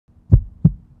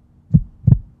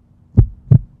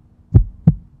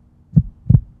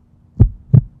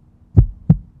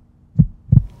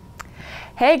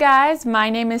Hey guys, my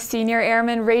name is Senior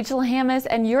Airman Rachel Hammis,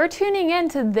 and you're tuning in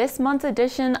to this month's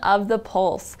edition of The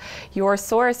Pulse, your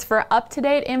source for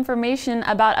up-to-date information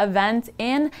about events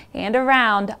in and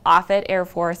around Offutt Air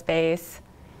Force Base.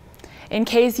 In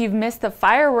case you've missed the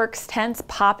fireworks tents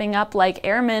popping up like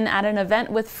airmen at an event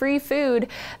with free food,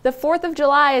 the 4th of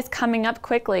July is coming up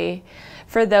quickly.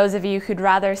 For those of you who'd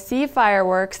rather see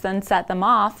fireworks than set them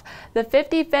off, the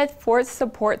 55th Force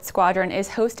Support Squadron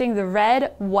is hosting the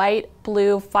Red, White,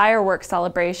 Blue fireworks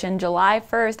celebration July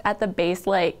 1st at the base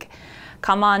lake.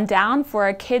 Come on down for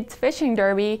a kids fishing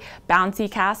derby,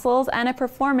 bouncy castles, and a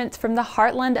performance from the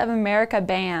Heartland of America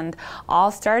Band,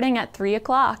 all starting at 3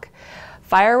 o'clock.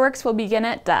 Fireworks will begin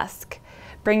at dusk.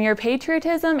 Bring your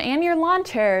patriotism and your lawn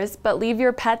chairs, but leave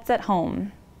your pets at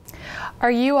home. Are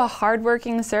you a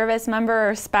hardworking service member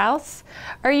or spouse?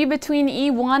 Are you between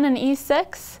E1 and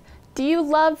E6? Do you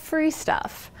love free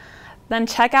stuff? Then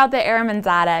check out the Airman's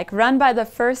Attic, run by the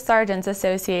First Sergeants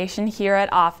Association here at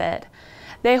Offutt.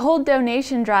 They hold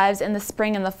donation drives in the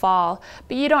spring and the fall,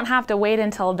 but you don't have to wait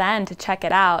until then to check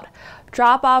it out.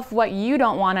 Drop off what you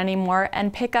don't want anymore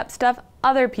and pick up stuff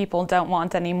other people don't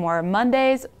want anymore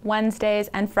Mondays, Wednesdays,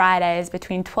 and Fridays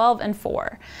between 12 and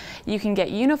 4. You can get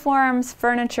uniforms,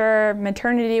 furniture,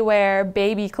 maternity wear,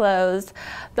 baby clothes.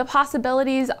 The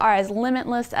possibilities are as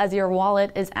limitless as your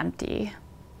wallet is empty.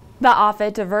 The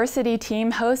Offutt Diversity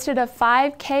Team hosted a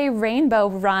 5K rainbow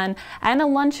run and a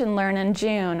lunch and learn in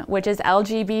June, which is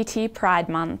LGBT Pride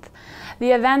Month. The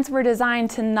events were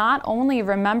designed to not only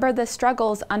remember the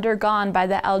struggles undergone by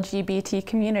the LGBT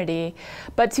community,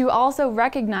 but to also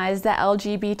recognize the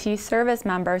LGBT service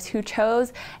members who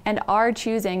chose and are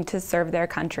choosing to serve their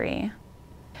country.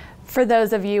 For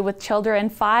those of you with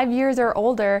children 5 years or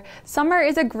older, summer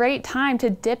is a great time to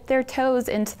dip their toes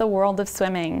into the world of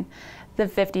swimming. The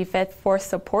 55th Force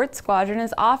Support Squadron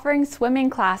is offering swimming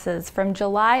classes from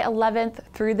July 11th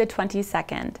through the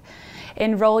 22nd.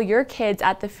 Enroll your kids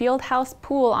at the Fieldhouse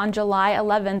Pool on July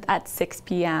 11th at 6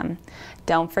 p.m.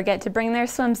 Don't forget to bring their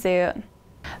swimsuit.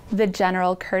 The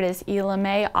General Curtis E.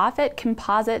 LeMay Offutt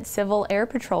Composite Civil Air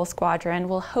Patrol Squadron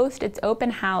will host its open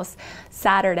house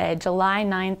Saturday, July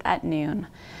 9th at noon.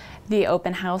 The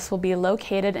open house will be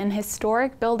located in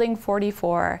historic Building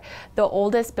 44, the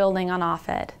oldest building on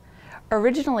Offutt.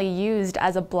 Originally used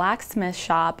as a blacksmith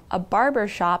shop, a barber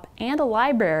shop, and a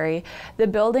library, the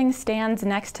building stands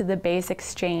next to the base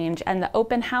exchange, and the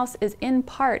open house is in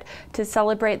part to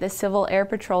celebrate the Civil Air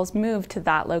Patrol's move to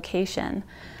that location.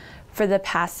 For the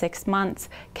past 6 months,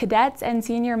 cadets and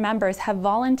senior members have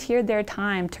volunteered their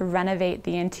time to renovate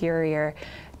the interior,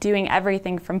 doing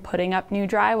everything from putting up new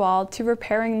drywall to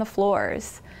repairing the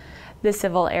floors. The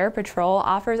Civil Air Patrol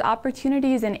offers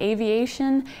opportunities in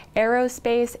aviation,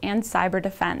 aerospace, and cyber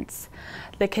defense.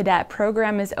 The cadet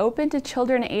program is open to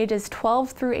children ages 12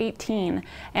 through 18,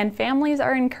 and families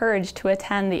are encouraged to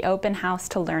attend the open house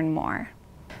to learn more.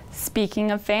 Speaking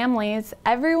of families,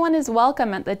 everyone is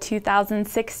welcome at the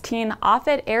 2016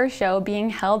 Offutt Air Show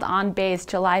being held on base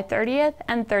July 30th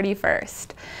and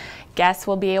 31st. Guests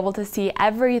will be able to see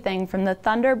everything from the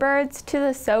Thunderbirds to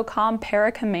the SOCOM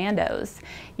Paracommandos.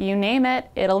 You name it,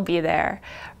 it'll be there.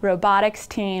 Robotics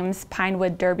teams,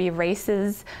 Pinewood Derby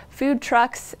races, food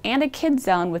trucks, and a kids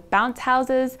zone with bounce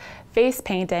houses, face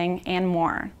painting, and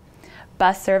more.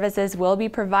 Bus services will be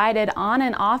provided on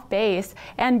and off base,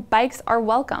 and bikes are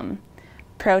welcome.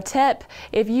 Pro tip,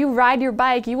 if you ride your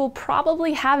bike, you will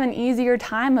probably have an easier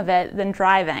time of it than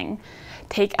driving.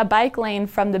 Take a bike lane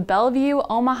from the Bellevue,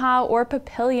 Omaha, or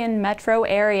Papillion metro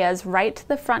areas right to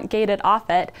the front gate at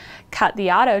Offutt, cut the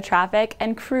auto traffic,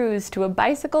 and cruise to a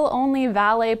bicycle-only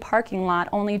valet parking lot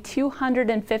only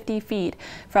 250 feet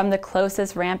from the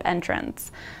closest ramp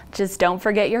entrance. Just don't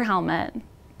forget your helmet.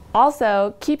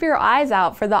 Also, keep your eyes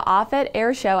out for the Offutt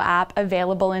Air Show app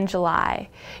available in July.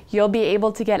 You'll be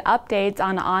able to get updates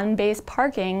on on-base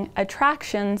parking,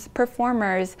 attractions,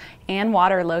 performers, and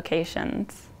water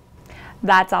locations.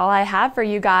 That's all I have for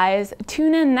you guys.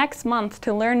 Tune in next month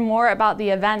to learn more about the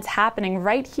events happening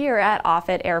right here at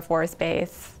Offutt Air Force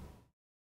Base.